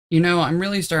You know, I'm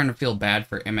really starting to feel bad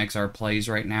for MxR Plays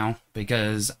right now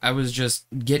because I was just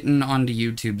getting onto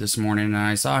YouTube this morning and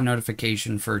I saw a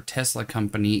notification for Tesla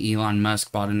company Elon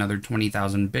Musk bought another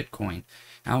 20,000 Bitcoin.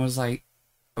 I was like,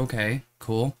 okay,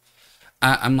 cool.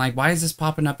 I'm like, why is this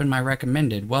popping up in my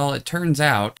recommended? Well, it turns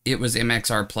out it was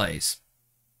MxR Plays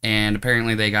and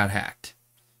apparently they got hacked.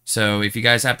 So if you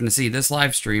guys happen to see this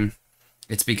live stream,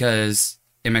 it's because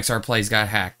MxR Plays got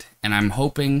hacked and I'm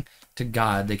hoping to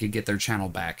God they could get their channel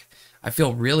back. I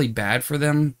feel really bad for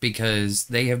them because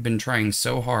they have been trying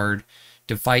so hard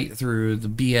to fight through the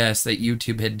BS that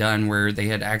YouTube had done where they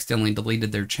had accidentally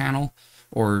deleted their channel,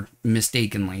 or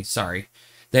mistakenly, sorry.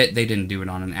 They didn't do it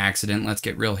on an accident, let's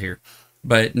get real here.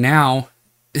 But now,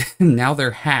 now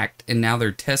they're hacked and now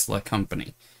they're Tesla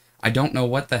company. I don't know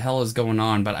what the hell is going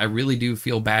on, but I really do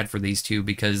feel bad for these two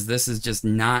because this is just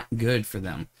not good for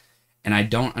them. And I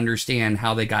don't understand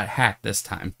how they got hacked this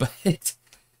time. But,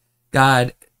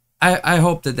 God, I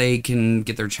hope that they can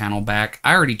get their channel back.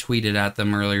 I already tweeted at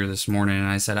them earlier this morning, and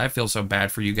I said, I feel so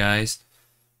bad for you guys.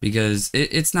 Because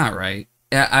it's not right.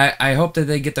 I hope that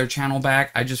they get their channel back.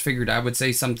 I just figured I would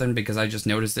say something because I just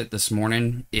noticed it this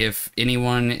morning. If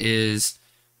anyone is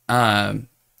watching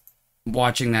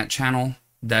that channel,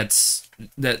 that's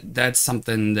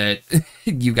something that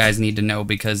you guys need to know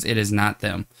because it is not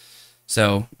them.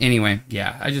 So, anyway,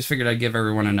 yeah, I just figured I'd give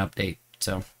everyone an update.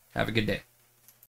 So, have a good day.